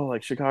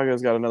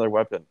Chicago's got another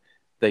weapon.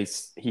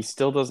 He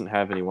still doesn't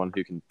have anyone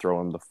who can throw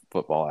him the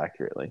football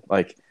accurately.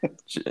 I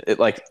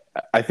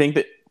think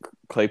that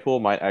Claypool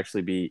might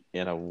actually be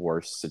in a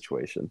worse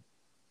situation.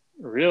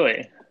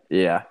 Really?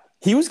 Yeah.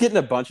 He was getting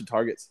a bunch of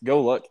targets.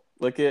 Go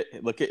look at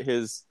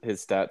his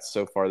stats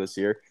so far this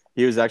year.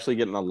 He was actually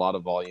getting a lot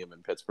of volume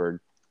in Pittsburgh.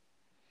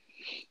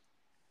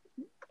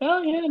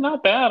 Oh yeah,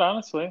 not bad,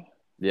 honestly.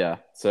 Yeah.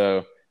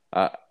 So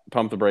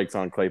pump the brakes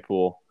on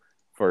Claypool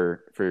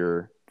for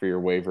your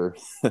waiver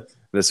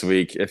this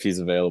week if he's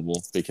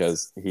available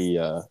because he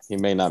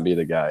may not be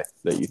the guy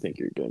that you think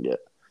you're going to get.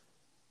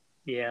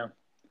 Yeah,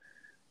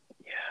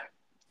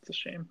 it's a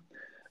shame.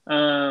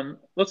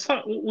 Let's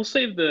talk. We'll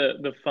save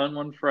the fun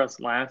one for us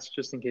last,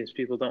 just in case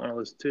people don't want to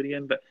listen to it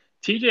again. But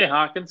T.J.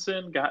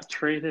 Hawkinson got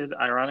traded,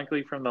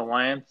 ironically, from the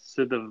Lions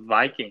to the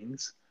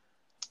Vikings.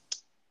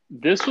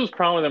 This was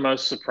probably the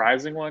most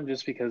surprising one,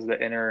 just because of the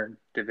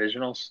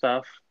interdivisional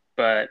stuff.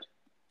 But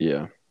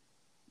yeah.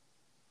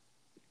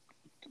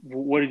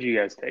 What did you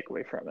guys take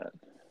away from it?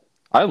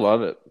 I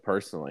love it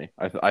personally.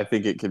 I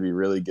think it could be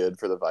really good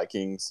for the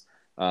Vikings.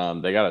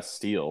 They got a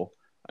steal.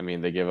 I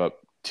mean, they gave up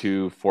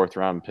 2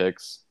 4th-round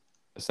picks,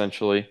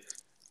 essentially.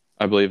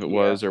 I believe it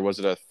was, or was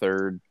it a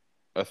third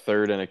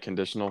and a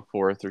conditional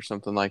 4th or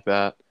something like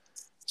that?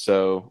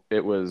 So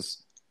it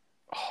was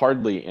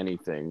hardly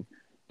anything.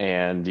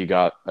 And you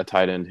got a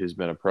tight end who's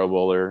been a Pro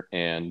Bowler,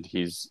 and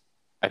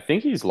I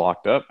think he's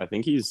locked up.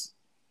 He's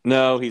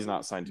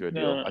not signed to a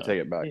deal. No. I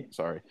take it back.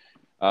 Sorry.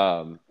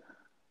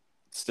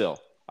 Still,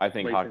 I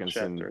think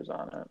Hawkinson is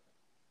on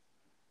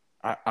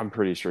it. I'm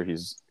pretty sure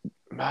he's.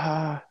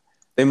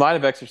 They might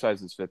have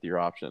exercised his 5th-year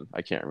option.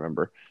 I can't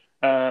remember.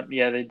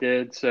 Yeah, they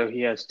did. So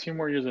he has 2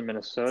 more years in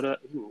Minnesota.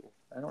 Ooh,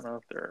 I don't know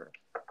if they're.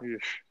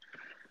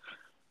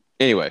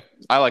 Anyway,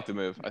 I like the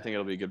move. I think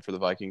it'll be good for the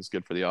Vikings,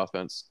 good for the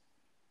offense.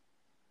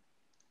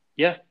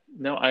 Yeah,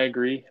 no, I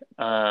agree.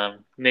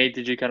 Nate,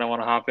 did you kind of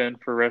want to hop in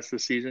for the rest of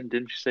the season?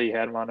 Didn't you say you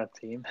had him on a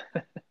team?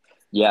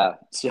 Yeah,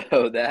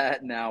 so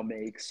that now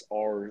makes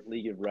our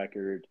league of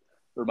record,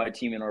 or my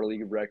team in our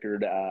league of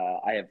record.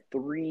 I have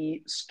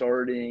 3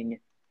 starting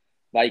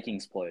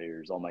Vikings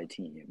players on my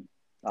team.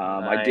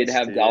 Nice, I did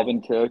have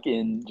Dalvin Cook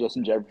and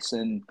Justin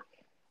Jefferson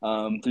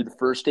through the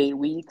first 8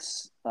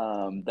 weeks.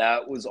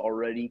 That was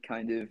already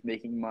kind of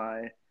making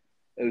my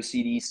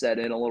OCD set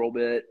in a little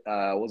bit.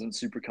 I wasn't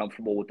super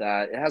comfortable with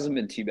that. It hasn't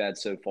been too bad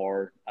so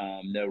far.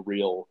 No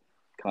real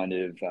kind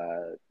of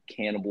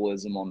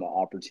cannibalism on the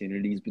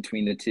opportunities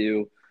between the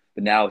two.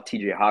 But now with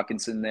TJ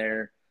Hawkinson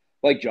there,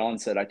 like John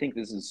said, I think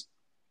this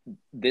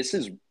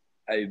is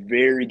a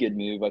very good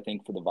move, I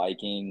think, for the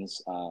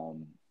Vikings.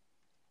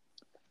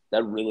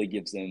 That really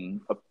gives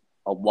them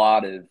a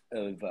lot of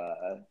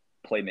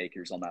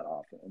playmakers on that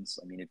offense.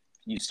 I mean, if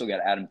you still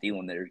got Adam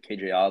Thielen there,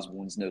 KJ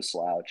Osborne's no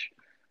slouch,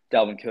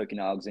 Dalvin Cook and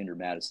Alexander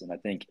Madison, I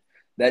think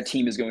that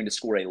team is going to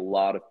score a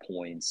lot of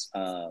points.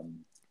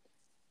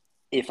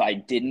 If I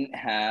didn't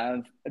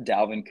have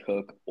Dalvin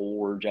Cook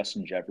or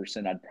Justin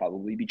Jefferson, I'd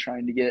probably be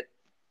trying to get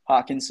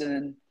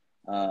Hawkinson.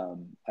 I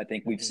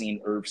think we've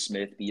seen Irv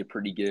Smith be a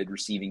pretty good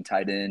receiving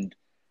tight end.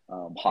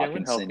 Hawkinson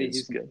when healthy,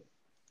 he's good.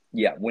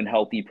 Yeah, when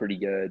healthy, pretty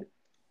good.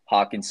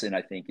 Hawkinson,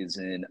 I think, is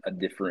in a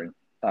different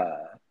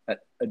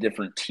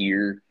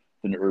tier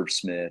than Irv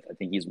Smith. I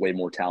think he's way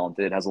more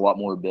talented, has a lot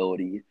more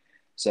ability.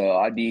 So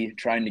I'd be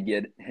trying to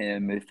get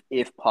him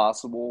if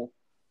possible.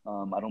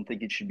 I don't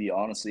think it should be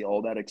honestly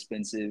all that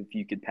expensive.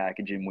 You could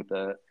package him with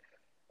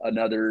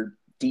another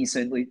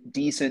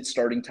decent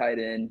starting tight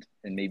end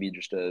and maybe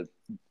just a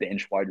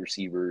bench wide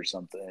receiver or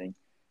something.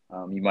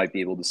 You might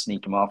be able to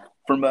sneak him off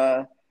from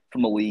a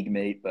league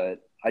mate, but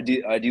I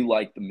do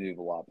like the move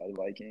a lot by the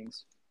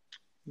Vikings.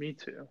 Me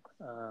too.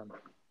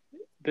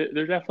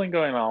 They're definitely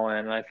going all in,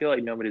 and I feel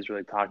like nobody's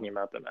really talking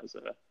about them as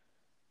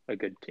a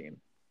good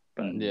team.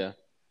 But Yeah.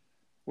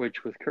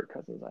 Which with Kirk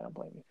Cousins, I don't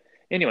blame you.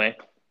 Anyway,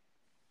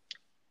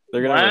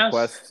 they're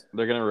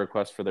gonna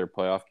request for their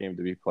playoff game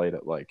to be played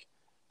at like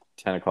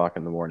 10 o'clock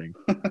in the morning.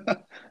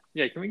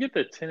 Yeah, can we get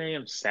the 10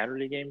 a.m.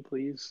 Saturday game,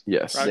 please?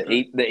 Yes. Roger?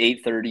 The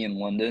 8:30 in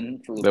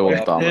London for the They will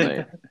playoff.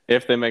 dominate.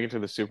 If they make it to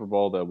the Super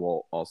Bowl, they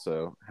will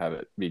also have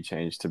it be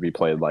changed to be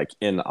played like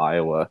in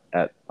Iowa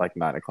at like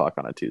 9 o'clock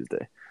on a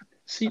Tuesday.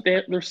 See,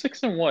 they're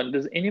 6-1.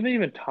 Does anybody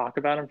even talk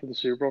about them for the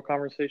Super Bowl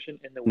conversation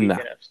in the week No.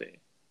 NFC?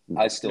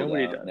 I still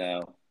Nobody don't does.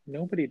 know.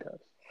 Nobody does.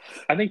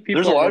 I think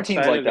people There's a are lot more of teams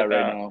like excited that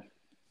right about now.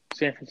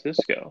 San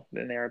Francisco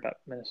than they are about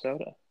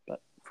Minnesota. But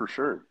For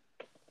sure.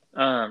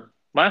 last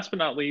but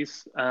not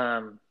least,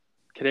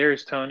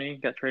 Kadarius Toney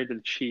got traded to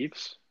the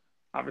Chiefs.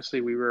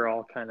 Obviously, we were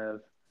all kind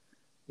of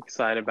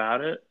excited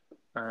about it.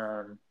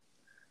 Are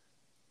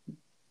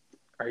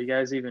you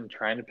guys even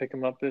trying to pick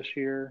him up this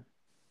year?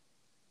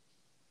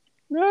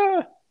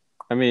 Yeah.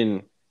 I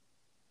mean,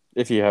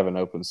 if you have an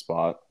open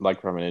spot,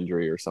 like from an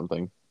injury or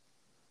something.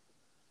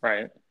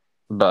 Right.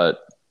 But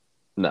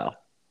no,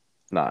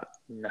 not.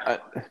 No.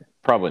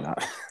 Probably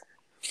not.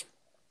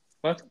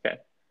 Well, that's okay.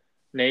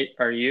 Nate,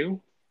 are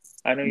you?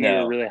 I know you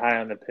No. were really high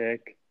on the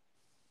pick.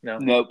 No.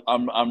 Nope,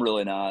 I'm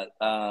really not.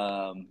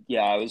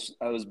 Yeah, I was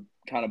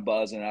kind of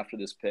buzzing after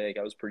this pick.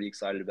 I was pretty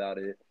excited about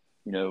it.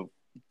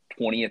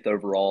 20th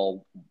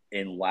overall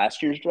in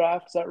last year's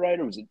draft. Is that right,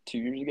 or was it 2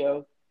 years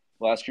ago?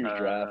 Last year's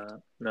draft.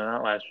 No,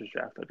 not last year's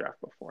draft. The draft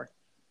before.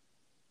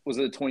 Was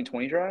it the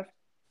 2020 draft?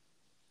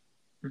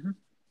 Mm-hmm.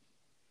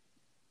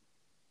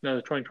 No,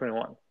 the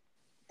 2021.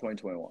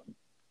 2021.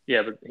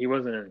 Yeah, but he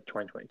wasn't in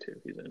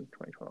 2022. He's in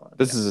 2021.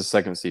 This is his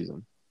second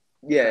season.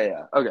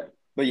 Yeah. Okay.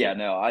 But yeah,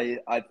 no,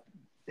 I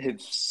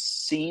have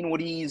seen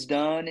what he's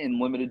done in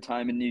limited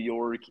time in New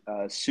York.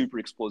 Super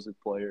explosive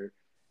player.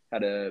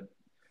 Had a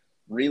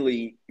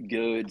really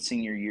good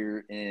senior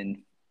year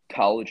in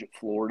college at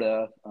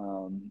Florida.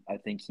 I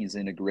think he's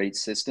in a great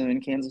system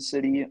in Kansas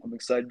City. I'm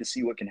excited to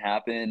see what can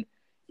happen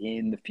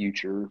in the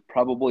future.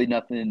 Probably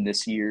nothing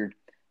this year.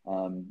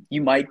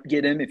 You might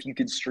get him if you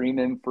could stream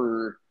him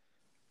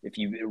if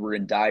you were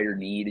in dire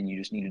need and you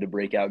just needed a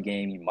breakout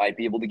game. You might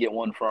be able to get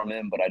one from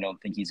him, but I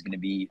don't think he's going to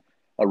be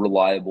a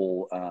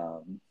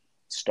reliable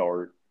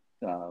start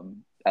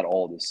at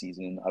all this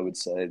season. I would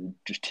say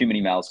just too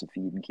many mouths to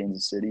feed in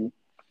Kansas City.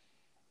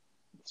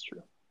 That's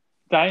true.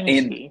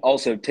 Dynasty. And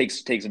also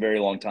takes a very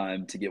long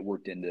time to get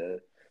worked into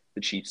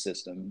the Chiefs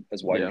system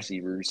as wide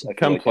receivers. I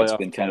feel like that's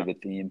been kind of a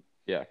theme.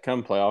 Yeah,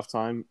 come playoff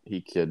time,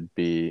 he could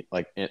be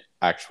like in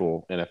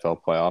actual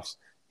NFL playoffs.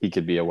 He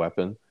could be a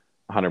weapon,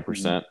 100%.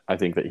 Mm-hmm. I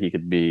think that he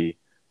could be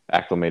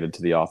acclimated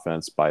to the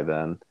offense by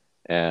then,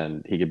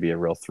 and he could be a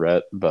real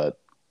threat. But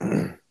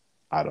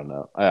I don't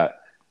know.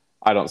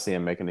 I don't see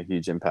him making a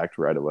huge impact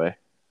right away.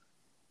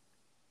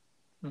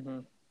 Mm-hmm.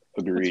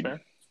 Agreed.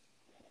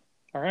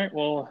 All right.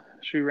 Well,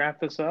 should we wrap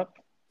this up?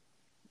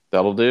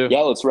 That'll do. Yeah,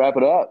 let's wrap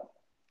it up.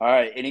 All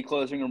right. Any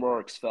closing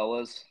remarks,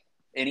 fellas?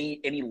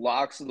 Any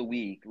locks of the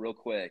week, real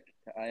quick?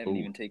 I haven't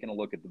even taken a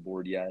look at the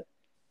board yet.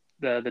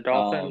 The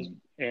Dolphins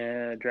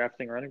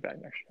drafting running back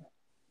next year.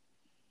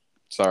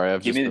 Sorry,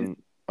 I've been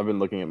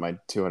looking at my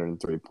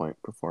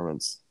 203-point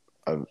performance.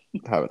 I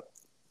haven't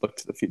looked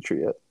to the future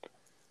yet.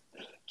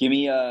 Give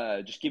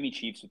me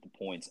Chiefs with the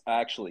points.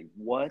 Actually,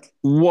 what?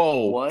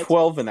 Whoa, what?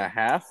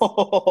 12.5?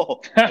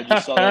 Oh, I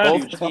just saw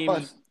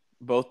that.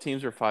 Both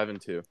teams are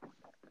 5-2.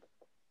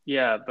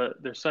 Yeah,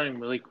 but they're starting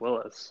Malik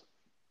Willis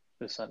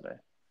this Sunday.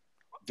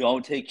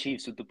 Don't take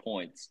Chiefs with the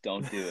points.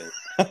 Don't do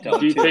it.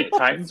 Do you take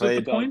Titans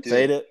with the points?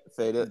 Fade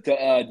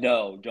it.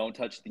 No, don't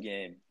touch the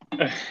game.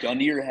 Gun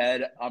to your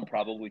head, I'm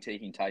probably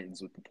taking Titans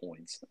with the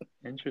points.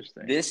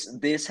 Interesting.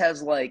 This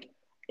has like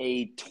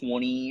a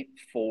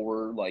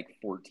 24,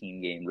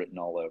 14 game written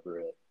all over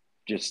it.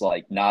 Just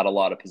like not a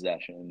lot of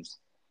possessions.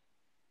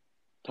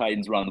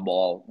 Titans run the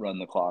ball, run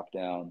the clock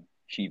down.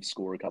 Chiefs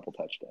score a couple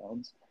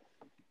touchdowns.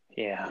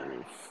 Yeah.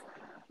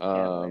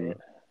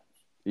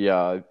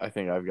 Yeah, I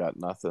think I've got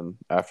nothing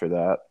after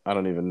that. I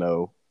don't even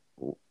know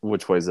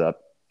which way's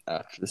up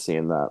after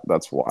seeing that.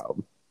 That's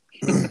wild.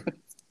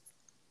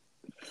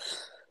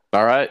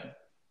 All right.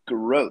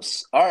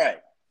 Gross. All right.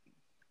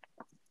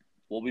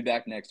 We'll be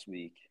back next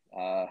week.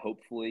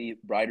 Hopefully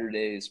brighter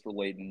days for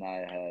Leighton and I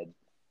ahead.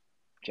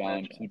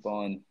 John, keep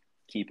on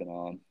keeping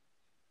on.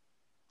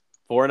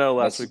 4-0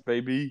 last week,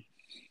 baby.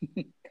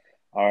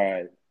 All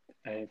right.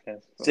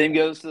 Same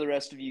goes to the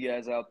rest of you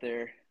guys out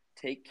there.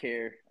 Take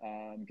care.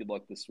 Good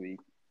luck this week.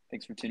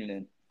 Thanks for tuning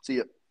in. See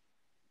ya.